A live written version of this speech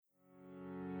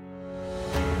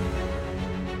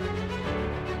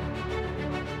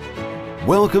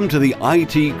Welcome to the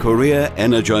IT Career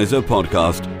Energizer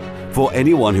podcast. For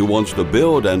anyone who wants to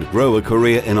build and grow a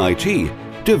career in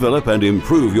IT, develop and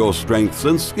improve your strengths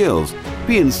and skills,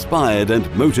 be inspired and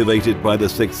motivated by the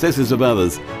successes of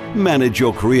others, manage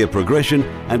your career progression,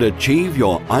 and achieve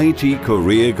your IT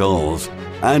career goals.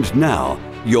 And now,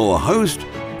 your host,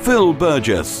 Phil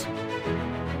Burgess.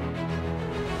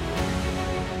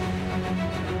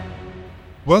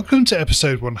 Welcome to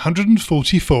episode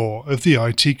 144 of the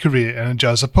IT Career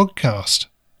Energizer podcast.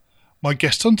 My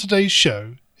guest on today's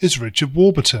show is Richard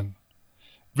Warburton.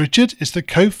 Richard is the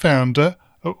co-founder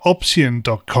of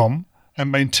Opsyon.com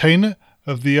and maintainer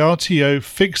of the RTO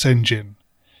Fix engine.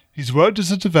 He's worked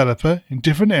as a developer in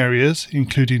different areas,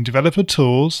 including developer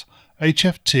tools,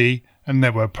 HFT, and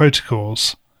network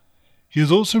protocols. He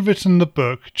has also written the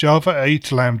book Java 8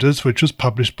 Lambdas, which was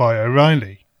published by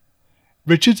O'Reilly.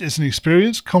 Richard is an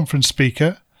experienced conference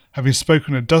speaker, having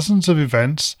spoken at dozens of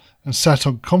events and sat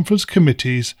on conference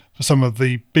committees for some of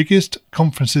the biggest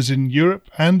conferences in Europe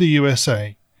and the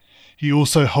USA. He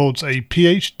also holds a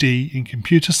PhD in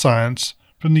computer science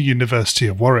from the University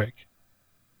of Warwick.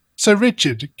 So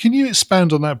Richard, can you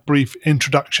expand on that brief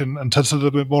introduction and tell us a little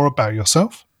bit more about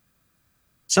yourself?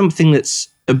 Something that's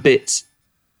a bit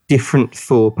different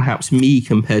for perhaps me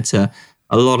compared to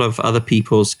a lot of other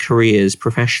people's careers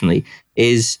professionally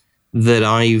is that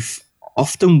I've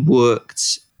often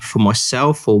worked for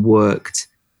myself or worked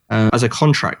as a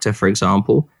contractor, for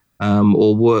example,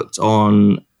 or worked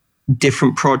on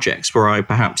different projects where I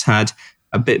perhaps had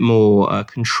a bit more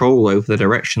control over the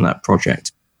direction of that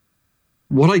project.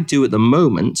 What I do at the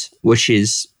moment, which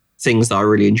is things that I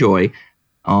really enjoy,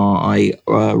 I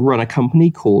run a company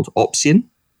called Opsyon,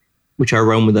 which I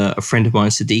run with a friend of mine,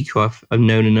 Sadiq, who I've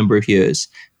known a number of years.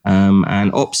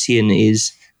 And Opsyon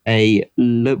is a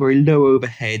very low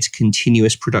overhead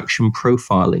continuous production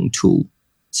profiling tool.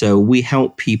 So we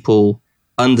help people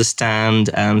understand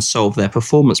and solve their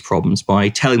performance problems by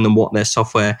telling them what their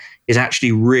software is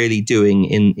actually really doing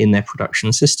in their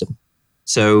production system.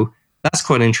 So that's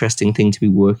quite an interesting thing to be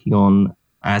working on,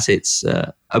 as it's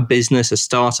a business, a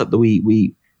startup that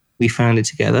we founded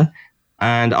together.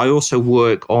 And I also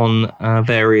work on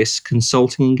various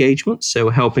consulting engagements, so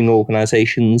helping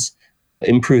organizations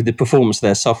improve the performance of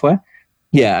their software.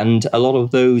 Yeah, and a lot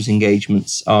of those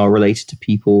engagements are related to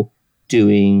people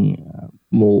doing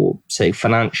more, say,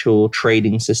 financial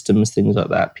trading systems, things like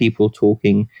that. People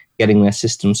getting their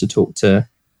systems to talk to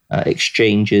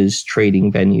exchanges,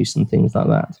 trading venues, and things like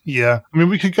that. Yeah, I mean,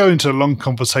 we could go into a long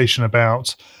conversation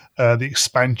about the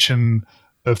expansion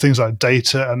of things like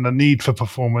data and the need for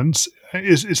performance.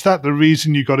 Is that the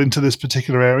reason you got into this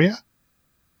particular area?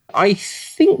 I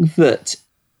think that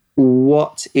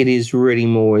what it is really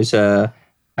more is an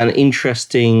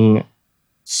interesting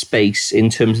space in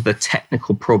terms of the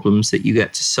technical problems that you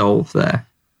get to solve there.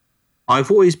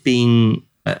 I've always been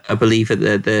a believer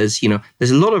that there's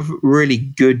a lot of really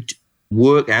good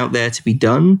work out there to be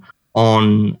done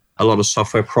on a lot of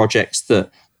software projects that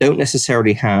don't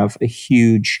necessarily have a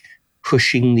huge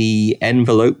pushing the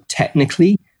envelope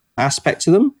technically aspect to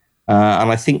them.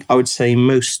 And I think I would say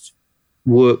most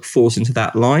work falls into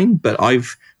that line, but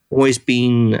I've always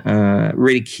been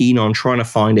really keen on trying to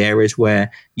find areas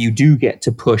where you do get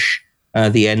to push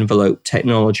the envelope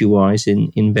technology-wise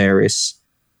in various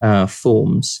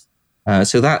forms.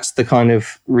 So that's the kind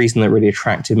of reason that really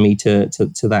attracted me to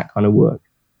that kind of work.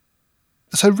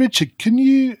 So Richard, can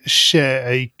you share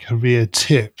a career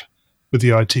tip with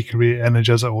the IT Career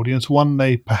Energizer audience, one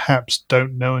they perhaps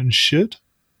don't know and should?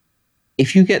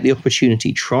 If you get the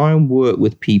opportunity, try and work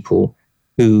with people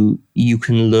who you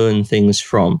can learn things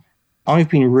from. I've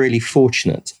been really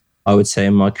fortunate, I would say,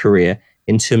 in my career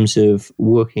in terms of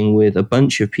working with a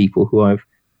bunch of people who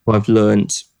I've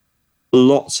learned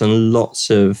lots and lots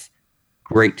of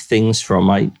great things from.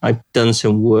 I've done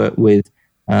some work with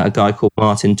a guy called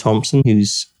Martin Thompson,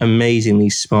 who's amazingly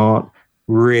smart,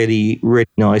 really, really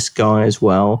nice guy as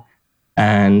well.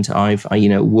 And I've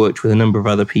worked with a number of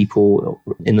other people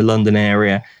in the London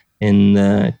area in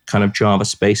the kind of Java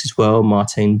space as well.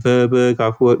 Martin Verberg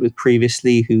I've worked with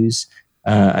previously, who's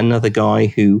another guy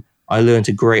who I learned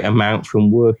a great amount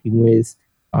from working with.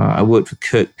 I worked with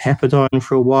Kirk Pepperdine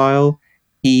for a while.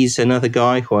 He's another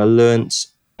guy who I learned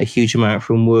a huge amount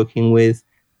from working with.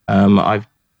 I've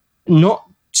not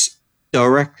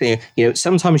directly,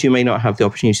 sometimes you may not have the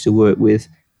opportunity to work with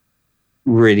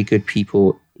really good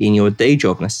people in your day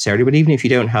job necessarily, but even if you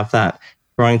don't have that,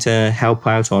 trying to help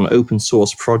out on open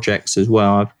source projects as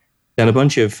well. I've done a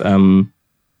bunch of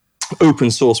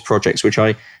open source projects which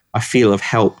I feel have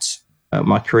helped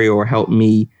my career or helped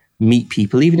me meet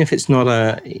people, even if it's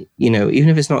not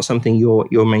something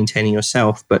you're maintaining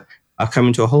yourself. But I've come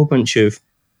into a whole bunch of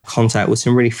contact with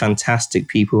some really fantastic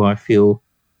people who I feel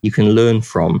you can learn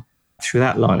from through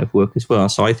that line of work as well.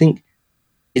 So I think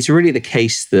it's really the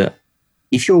case that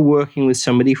if you're working with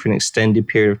somebody for an extended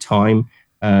period of time,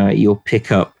 you'll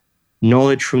pick up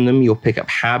knowledge from them, you'll pick up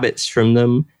habits from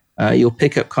them, you'll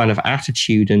pick up kind of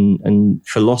attitude and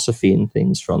philosophy and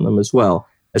things from them as well,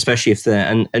 especially if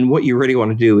they're, and what you really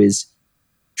want to do is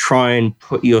try and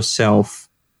put yourself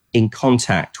in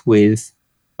contact with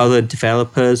other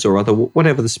developers or other,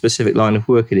 whatever the specific line of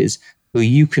work it is, who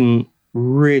you can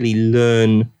really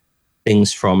learn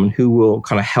things from and who will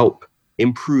kind of help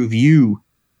improve you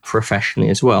professionally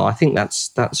as well. I think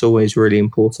that's always really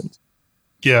important.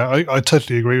 Yeah, I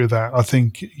totally agree with that. I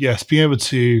think, yes, being able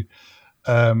to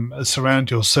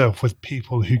surround yourself with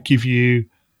people who give you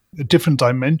different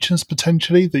dimensions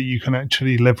potentially that you can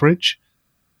actually leverage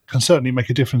can certainly make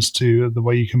a difference to the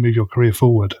way you can move your career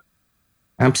forward.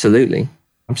 Absolutely.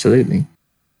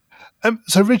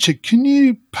 So, Richard, can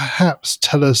you perhaps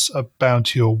tell us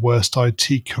about your worst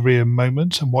IT career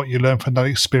moment and what you learned from that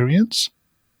experience?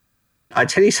 I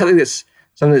tell you something that's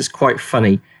quite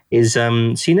funny is,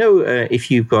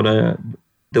 if you've got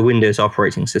the Windows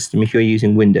operating system, if you're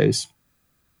using Windows,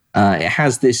 it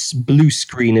has this blue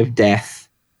screen of death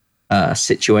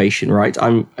situation, right?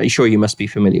 I'm sure you must be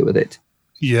familiar with it.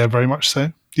 Yeah, very much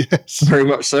so. Yes. Very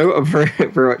much so. I'm very,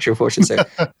 very much unfortunate. So,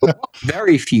 but what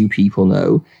very few people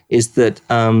know is that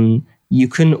you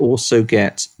can also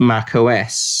get Mac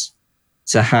OS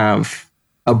to have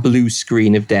a blue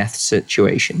screen of death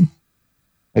situation.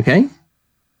 Okay?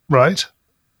 Right.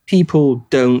 People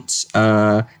don't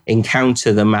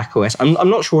encounter the Mac OS. I'm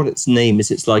not sure what its name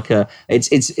is. It's like to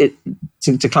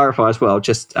clarify as well,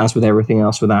 just as with everything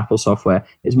else with Apple software,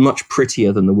 it's much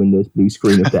prettier than the Windows blue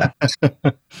screen of death.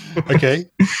 Okay.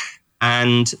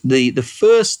 And the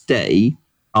first day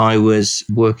I was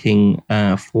working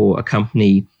for a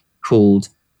company called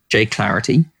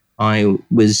jClarity, I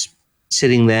was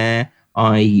sitting there.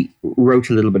 I wrote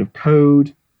a little bit of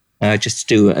code just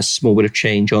to do a small bit of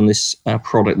change on this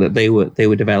product that they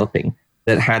were developing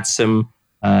that had some.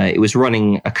 It was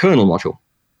running a kernel module,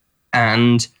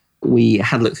 and we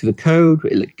had looked through the code.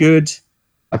 It looked good.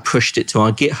 I pushed it to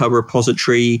our GitHub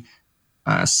repository.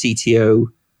 CTO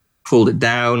pulled it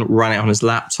down, ran it on his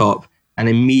laptop, and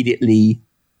immediately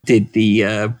did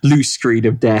the blue screen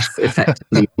of death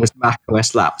effectively on his Mac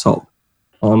OS laptop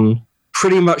on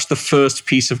pretty much the first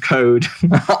piece of code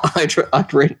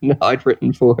I'd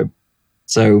written for him.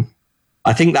 So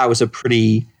I think that was a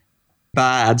pretty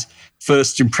bad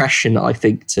first impression, I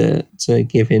think, to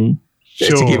give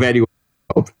anyone.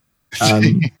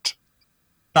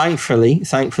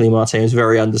 Thankfully, Martin was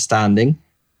very understanding.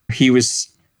 He was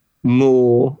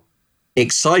more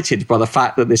excited by the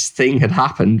fact that this thing had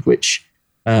happened, which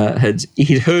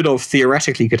he'd heard of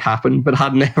theoretically could happen, but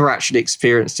had never actually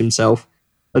experienced himself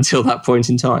until that point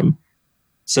in time.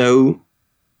 So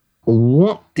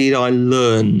what did I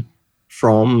learn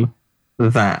from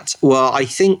that? Well, I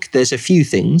think there's a few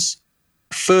things.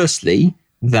 Firstly,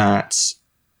 that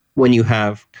when you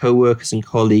have co-workers and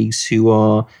colleagues who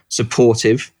are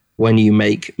supportive when you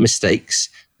make mistakes,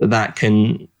 that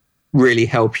can really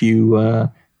help you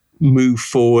move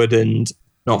forward and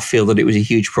not feel that it was a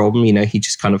huge problem. You know, he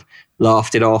just kind of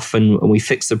laughed it off and we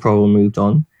fixed the problem and moved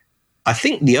on. I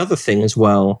think the other thing as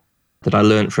well that I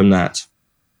learned from that,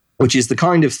 which is the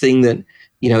kind of thing that,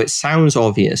 it sounds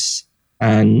obvious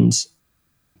and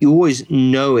you always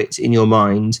know it in your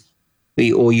mind,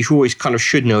 or you always kind of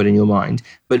should know it in your mind,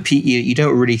 but you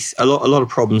don't really, a lot of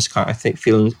problems kind of, I think,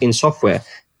 feel in software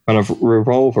kind of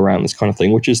revolve around this kind of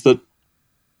thing, which is that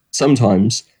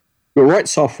sometimes you'll write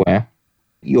software,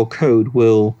 your code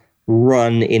will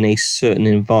run in a certain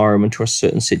environment or a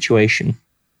certain situation,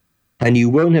 and you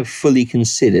won't have fully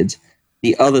considered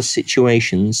the other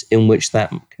situations in which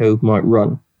that code might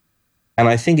run. And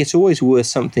I think it's always worth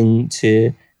something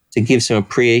to give some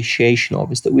appreciation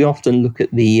of, is that we often look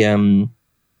at the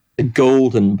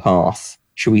golden path,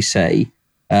 shall we say,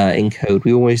 in code.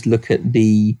 We always look at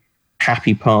the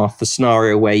happy path, the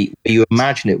scenario where you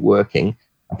imagine it working,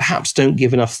 and perhaps don't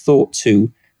give enough thought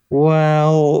to,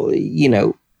 well,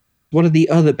 what are the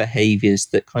other behaviors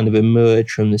that kind of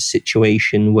emerge from the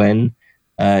situation when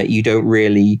you don't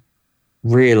really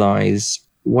realize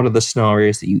what are the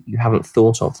scenarios that you haven't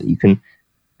thought of that you can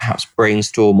perhaps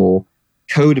brainstorm or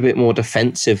code a bit more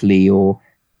defensively or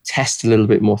test a little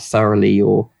bit more thoroughly,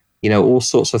 or all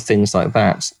sorts of things like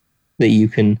that you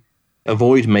can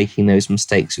avoid making those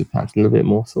mistakes with perhaps a little bit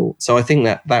more thought. So I think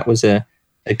that was a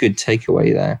good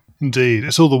takeaway there. Indeed.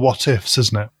 It's all the what ifs,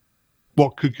 isn't it?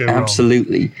 what could go wrong.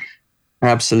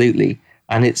 Absolutely.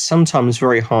 And it's sometimes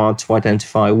very hard to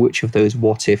identify which of those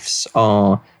what ifs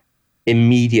are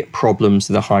immediate problems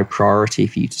that are high priority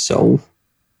for you to solve.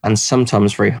 And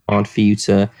sometimes very hard for you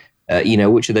to,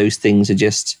 which of those things are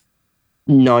just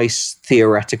nice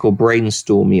theoretical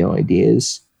brainstormy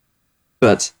ideas.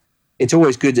 But it's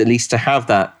always good at least to have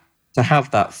that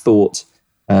thought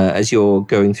as you're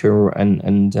going through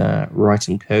and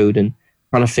writing code and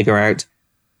trying to figure out,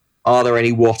 are there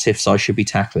any what ifs I should be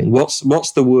tackling? What's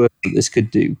the worst that this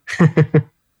could do?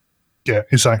 Yeah,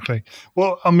 exactly.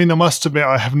 Well, I mean, I must admit,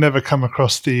 I have never come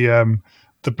across the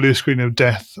blue screen of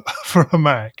death for a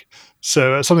Mac,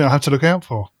 so it's something I'll have to look out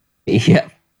for. Yeah.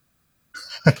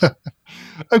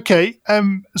 Okay,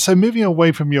 so moving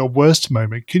away from your worst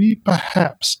moment, can you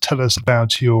perhaps tell us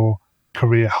about your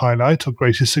career highlight or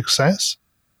greatest success?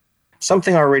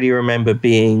 Something I really remember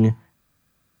being,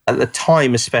 at the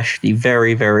time especially,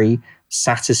 very, very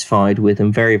satisfied with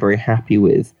and very, very happy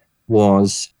with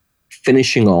was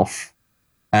finishing off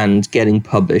and getting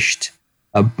published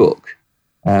a book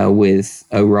with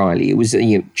O'Reilly. It was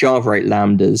Java 8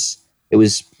 Lambdas. It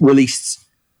was released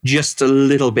just a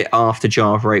little bit after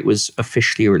Java 8 was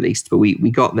officially released, but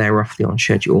we got there roughly on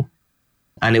schedule.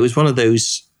 And it was one of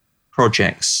those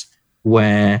projects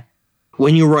where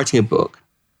when you're writing a book,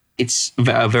 it's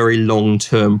a very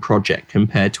long-term project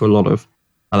compared to a lot of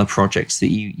other projects that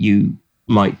you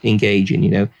might engage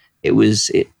in. It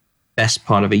was best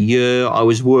part of a year. I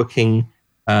was working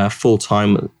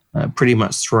full-time pretty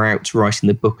much throughout writing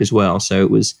the book as well. So it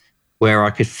was where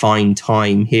I could find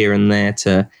time here and there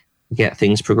to get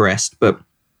things progressed. But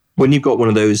when you've got one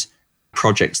of those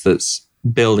projects that's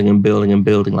building and building and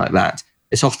building like that,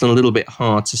 it's often a little bit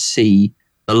hard to see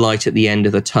the light at the end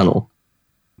of the tunnel.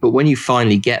 But when you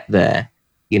finally get there,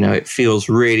 it feels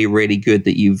really, really good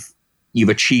that you've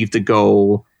achieved the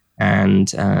goal and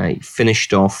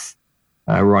finished off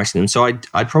writing them. So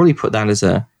I'd probably put that as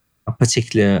a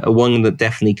particular one that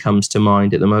definitely comes to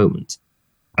mind at the moment.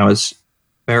 I was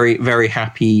very, very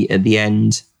happy at the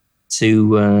end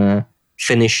to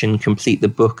finish and complete the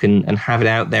book and have it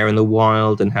out there in the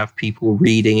wild and have people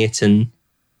reading it. And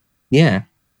yeah,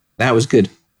 that was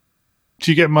good.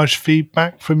 Do you get much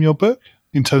feedback from your book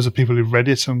in terms of people who've read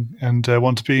it and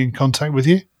want to be in contact with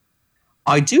you?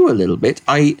 I do a little bit.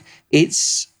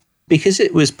 It's because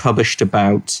it was published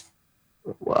about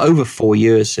over 4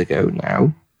 years ago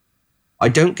now. I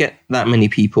don't get that many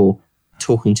people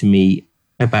talking to me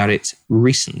about it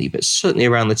recently, but certainly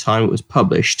around the time it was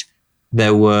published,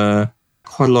 there were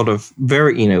quite a lot of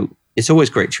it's always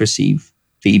great to receive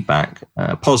feedback,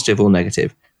 positive or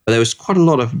negative, but there was quite a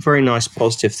lot of very nice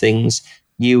positive things.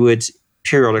 You would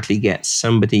periodically get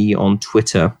somebody on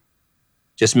Twitter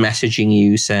just messaging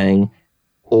you saying,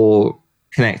 or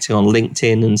connecting on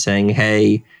LinkedIn and saying,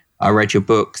 hey, I read your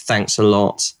book, thanks a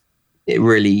lot. It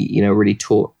really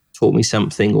taught me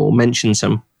something, or mentioned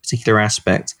some particular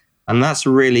aspect. And that's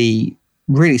really,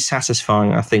 really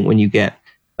satisfying, I think, when you get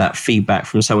that feedback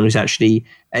from someone who's actually,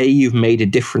 A, you've made a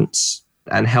difference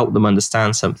and helped them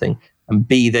understand something, and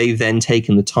B, they've then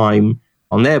taken the time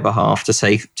on their behalf to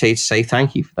say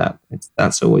thank you for that.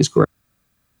 That's always great.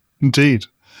 Indeed.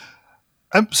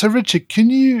 So, Richard, can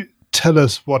you tell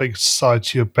us what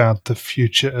excites you about the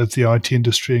future of the IT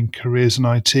industry and careers in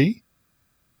IT?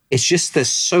 It's just there's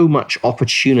so much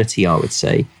opportunity, I would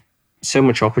say. So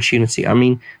much opportunity. I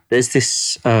mean, there's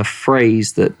this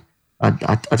phrase that I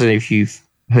don't know if you've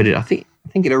heard it. I think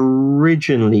it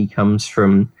originally comes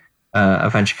from a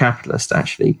venture capitalist,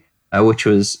 actually, which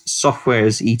was software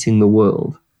is eating the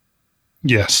world.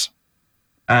 Yes.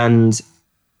 And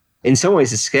in some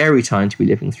ways, it's a scary time to be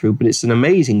living through, but it's an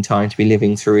amazing time to be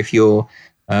living through if you're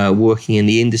working in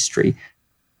the industry.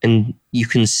 And you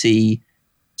can see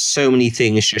so many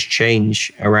things just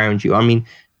change around you. I mean,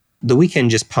 the weekend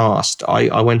just passed.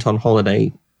 I went on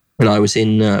holiday and I was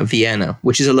in Vienna,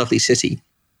 which is a lovely city.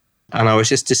 And I was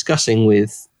just discussing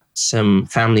with some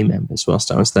family members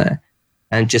whilst I was there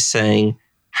and just saying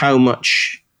how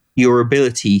much your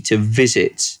ability to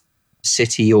visit a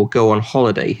city or go on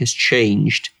holiday has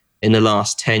changed in the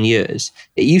last 10 years.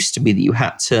 It used to be that you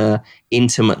had to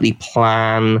intimately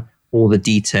plan all the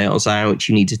details out.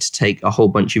 You needed to take a whole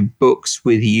bunch of books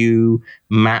with you,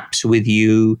 maps with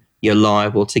you. You're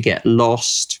liable to get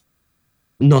lost.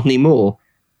 Not anymore.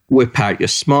 Whip out your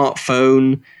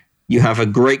smartphone. You have a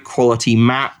great quality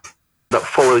map that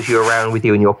follows you around with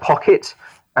you in your pocket,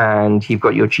 and you've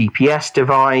got your GPS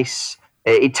device.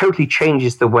 It totally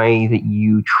changes the way that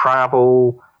you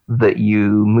travel, that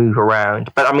you move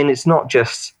around. But I mean, it's not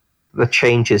just the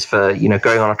changes for,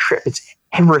 going on a trip. It's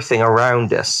everything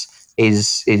around us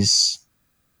is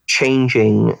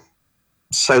changing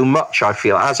so much, I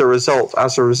feel, as a result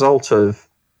of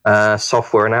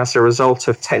software and as a result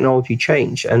of technology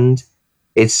change. And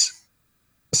it's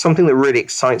something that really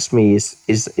excites me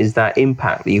is that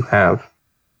impact that you have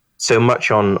so much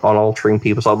on altering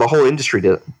people's lives. The whole industry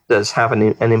does have an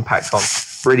impact on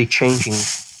really changing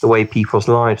the way people's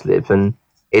lives live. And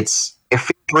it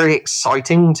feels really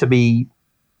exciting to be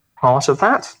part of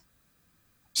that.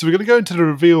 So we're going to go into the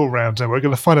reveal round now. We're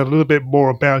going to find out a little bit more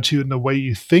about you and the way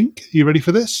you think. Are you ready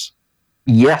for this?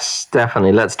 Yes,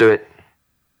 definitely. Let's do it.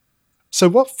 So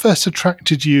what first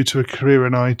attracted you to a career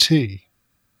in IT?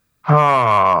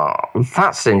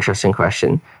 That's an interesting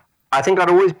question. I think I'd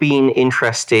always been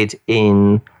interested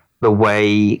in the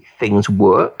way things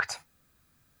worked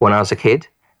when I was a kid.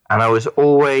 And I was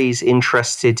always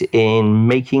interested in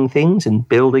making things and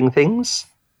building things.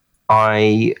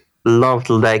 I loved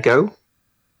Lego.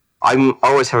 I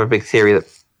always have a big theory that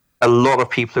a lot of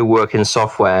people who work in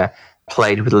software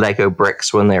played with Lego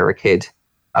bricks when they were a kid.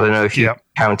 I don't know if you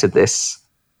counted this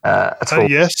at all.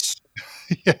 Yes.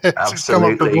 Yes, absolutely. It's come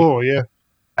up before, yeah.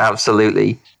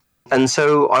 Absolutely. And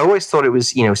so I always thought it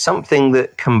was, something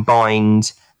that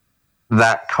combined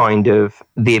that kind of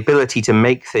the ability to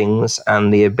make things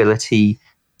and the ability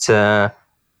to,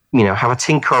 have a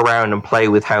tinker around and play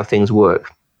with how things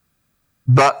work.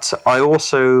 But I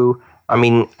also,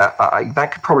 that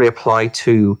could probably apply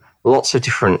to lots of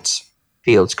different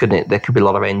fields, couldn't it? There could be a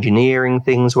lot of engineering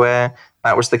things where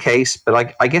that was the case.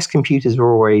 But I guess computers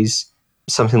were always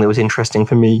something that was interesting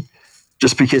for me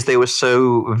just because they were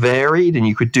so varied and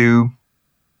you could do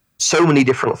so many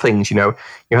different things. You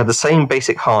had the same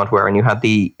basic hardware and you had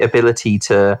the ability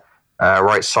to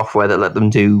write software that let them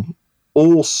do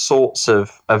all sorts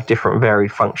of different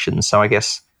varied functions. So I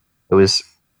guess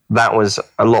that was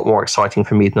a lot more exciting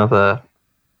for me than other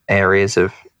areas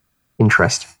of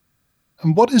interest.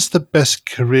 And what is the best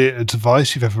career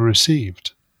advice you've ever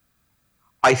received?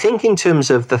 I think in terms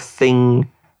of the thing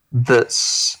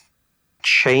that's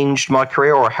changed my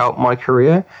career or helped my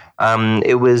career,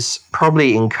 it was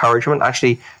probably encouragement.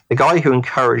 Actually, the guy who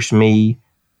encouraged me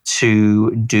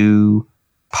to do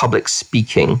public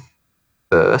speaking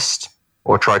first,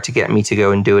 or tried to get me to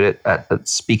go and do it at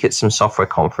speak at some software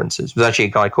conferences, was actually a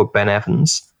guy called Ben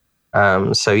Evans.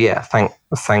 So yeah,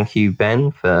 thank you,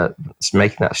 Ben, for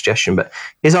making that suggestion. But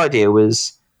his idea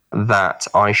was that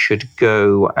I should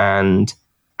go and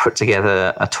put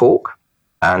together a talk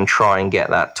and try and get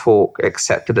that talk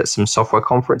accepted at some software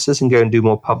conferences and go and do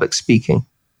more public speaking.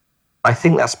 I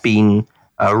think that's been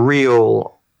a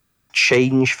real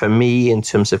change for me in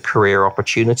terms of career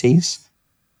opportunities.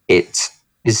 It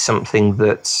is something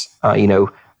that,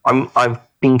 I've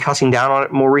been cutting down on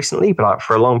it more recently, but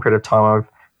for a long period of time, I've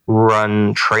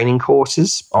run training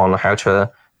courses on how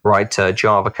to write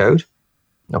Java code,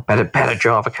 better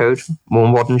Java code, more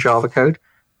modern Java code.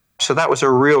 So that was a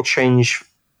real change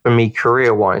for me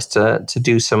career-wise to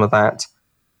do some of that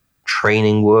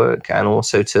training work and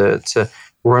also to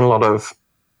run a lot of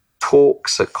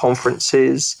talks at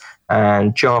conferences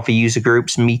and Java user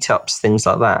groups, meetups, things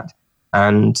like that.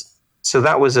 And so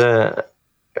that was a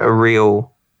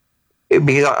real,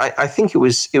 because I think it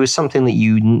was something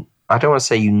that I don't want to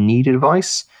say you need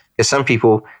advice, because some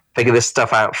people figure this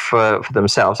stuff out for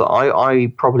themselves.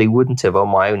 I probably wouldn't have on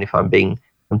my own, if I'm being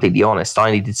completely honest.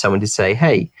 I needed someone to say,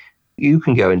 hey, you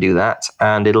can go and do that,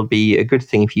 and it'll be a good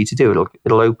thing for you to do.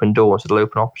 It'll open doors, it'll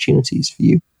open opportunities for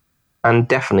you. And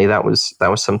definitely that was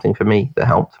something for me that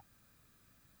helped.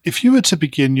 If you were to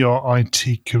begin your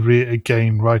IT career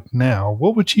again right now,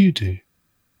 what would you do?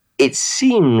 It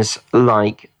seems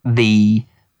like the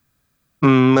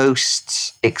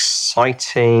most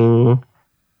exciting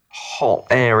hot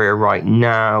area right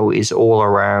now is all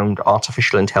around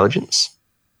artificial intelligence.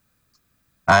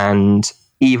 And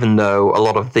even though a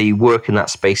lot of the work in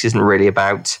that space isn't really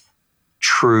about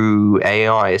true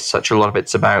AI as such, a lot of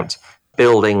it's about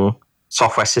building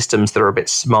software systems that are a bit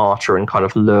smarter and kind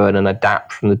of learn and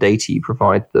adapt from the data you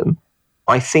provide them.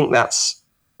 I think that's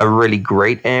a really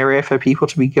great area for people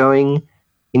to be going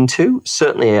into.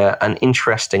 Certainly an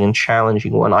interesting and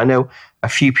challenging one. I know a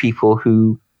few people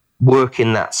who work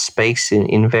in that space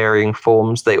in varying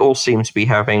forms. They all seem to be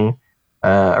having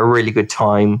a really good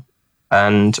time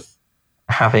and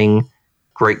having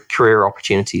great career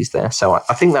opportunities there. So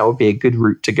I think that would be a good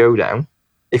route to go down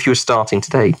if you were starting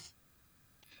today.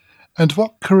 And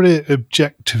what career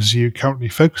objectives are you currently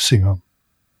focusing on?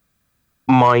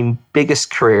 My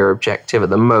biggest career objective at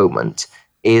the moment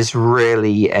is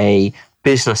really a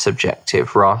business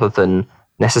objective rather than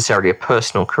necessarily a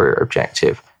personal career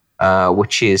objective,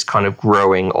 which is kind of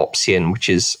growing Opsian, which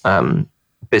is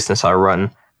business I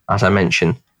run, as I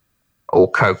mentioned.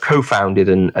 or co-founded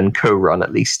and co-run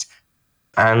at least.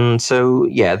 And so,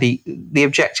 yeah, the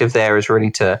objective there is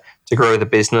really to grow the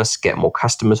business, get more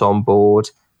customers on board,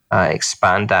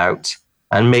 expand out,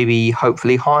 and maybe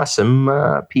hopefully hire some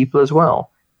people as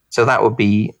well. So that would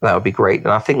be great.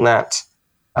 And I think that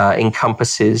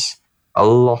encompasses a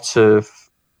lot of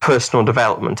personal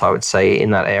development, I would say,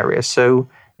 in that area. So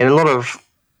in a lot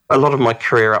of my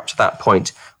career up to that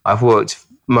point, I've worked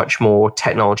much more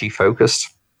technology focused,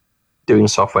 doing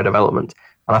software development.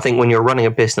 And I think when you're running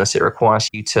a business, it requires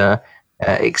you to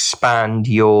expand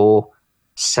your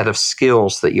set of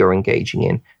skills that you're engaging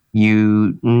in.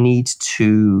 You need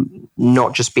to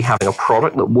not just be having a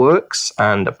product that works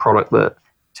and a product that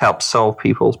helps solve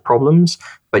people's problems,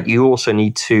 but you also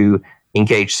need to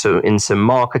engage in some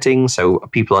marketing so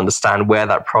people understand where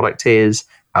that product is,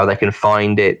 how they can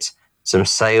find it, some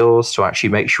sales to actually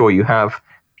make sure you have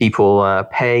people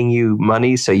paying you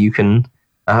money so you can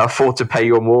afford to pay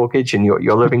your mortgage and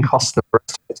your living costs and the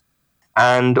rest of it.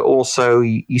 And also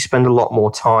you spend a lot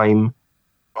more time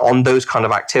on those kind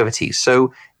of activities.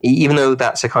 So even though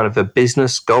that's a kind of a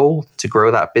business goal to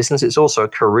grow that business, it's also a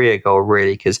career goal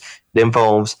really, because it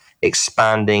involves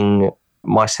expanding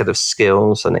my set of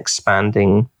skills and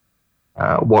expanding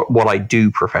what I do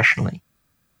professionally.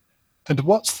 And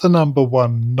what's the number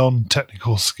one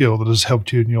non-technical skill that has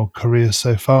helped you in your career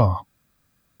so far?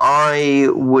 I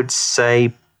would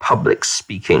say public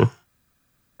speaking.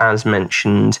 As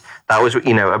mentioned, that was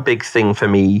a big thing for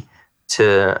me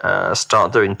to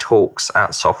start doing talks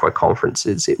at software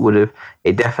conferences.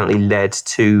 It definitely led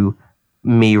to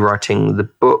me writing the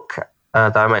book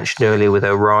that I mentioned earlier with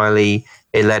O'Reilly.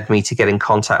 It led me to get in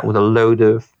contact with a load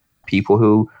of people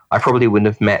who I probably wouldn't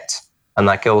have met, and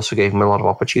that also gave me a lot of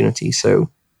opportunity. So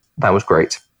that was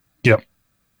great. Yep.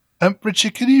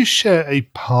 Richard, can you share a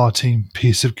parting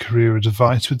piece of career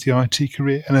advice with the IT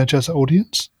Career Energizer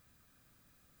audience?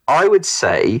 I would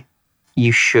say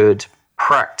you should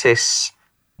practice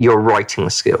your writing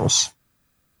skills.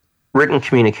 Written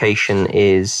communication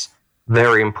is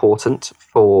very important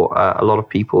for a lot of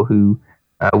people who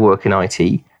work in IT.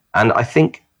 And I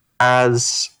think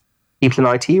as people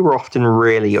in IT, we're often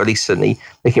really, or at least certainly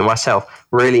looking at myself,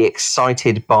 really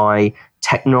excited by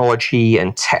technology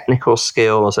and technical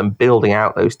skills and building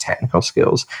out those technical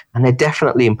skills. And they're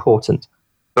definitely important.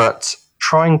 But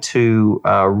trying to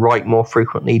write more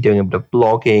frequently, doing a bit of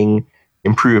blogging,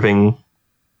 improving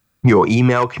your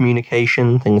email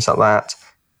communication, things like that,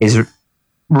 is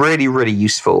really, really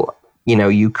useful.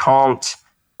 You can't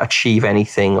achieve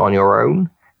anything on your own.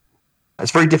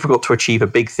 It's very difficult to achieve a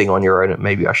big thing on your own,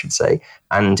 maybe I should say.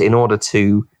 And in order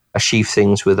to achieve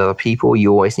things with other people,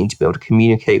 you always need to be able to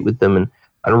communicate with them.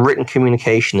 And written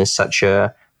communication is such an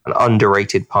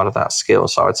underrated part of that skill.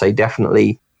 So I would say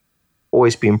definitely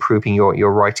always be improving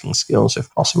your writing skills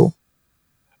if possible.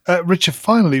 Richard,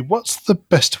 finally, what's the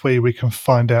best way we can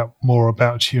find out more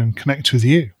about you and connect with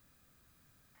you?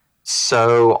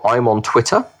 So I'm on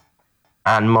Twitter,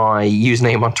 and my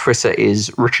username on Twitter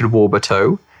is Richard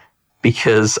Warburton,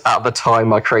 because at the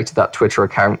time I created that Twitter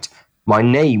account, my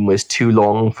name was too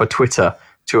long for Twitter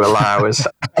to allow as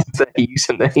a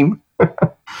username.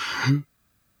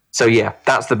 So yeah,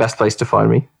 that's the best place to find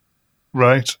me.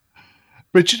 Right.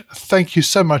 Richard, thank you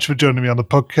so much for joining me on the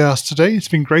podcast today. It's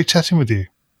been great chatting with you.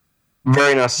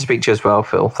 Very nice to speak to you as well,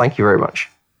 Phil. Thank you very much.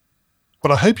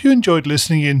 Well, I hope you enjoyed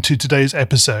listening in to today's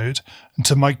episode and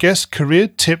to my guest's career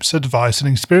tips, advice, and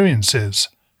experiences.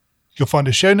 You'll find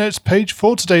a show notes page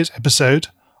for today's episode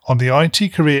on the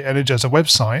IT Career Energizer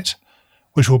website,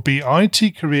 which will be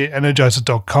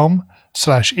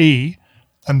itcareerenergizer.com/e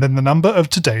and then the number of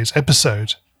today's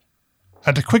episode.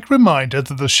 And a quick reminder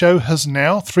that the show has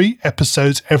now 3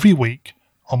 episodes every week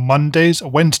on Mondays,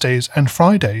 Wednesdays, and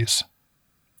Fridays.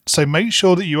 So make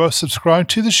sure that you are subscribed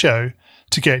to the show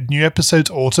to get new episodes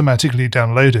automatically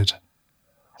downloaded.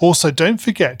 Also, don't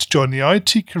forget to join the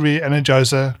IT Career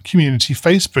Energizer community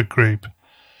Facebook group.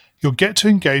 You'll get to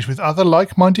engage with other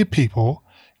like-minded people,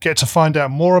 get to find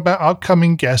out more about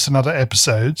upcoming guests and other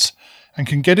episodes, and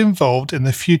can get involved in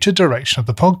the future direction of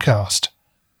the podcast.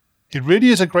 It really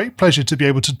is a great pleasure to be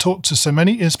able to talk to so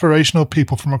many inspirational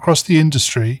people from across the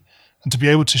industry and to be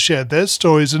able to share their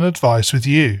stories and advice with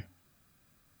you.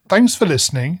 Thanks for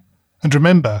listening, and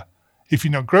remember, if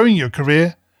you're not growing your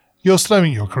career, you're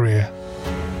slowing your career.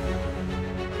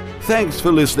 Thanks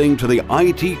for listening to the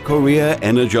IT Career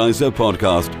Energizer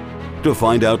podcast. To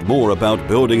find out more about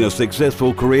building a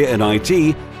successful career in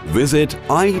IT, visit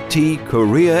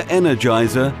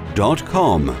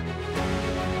itcareerenergizer.com.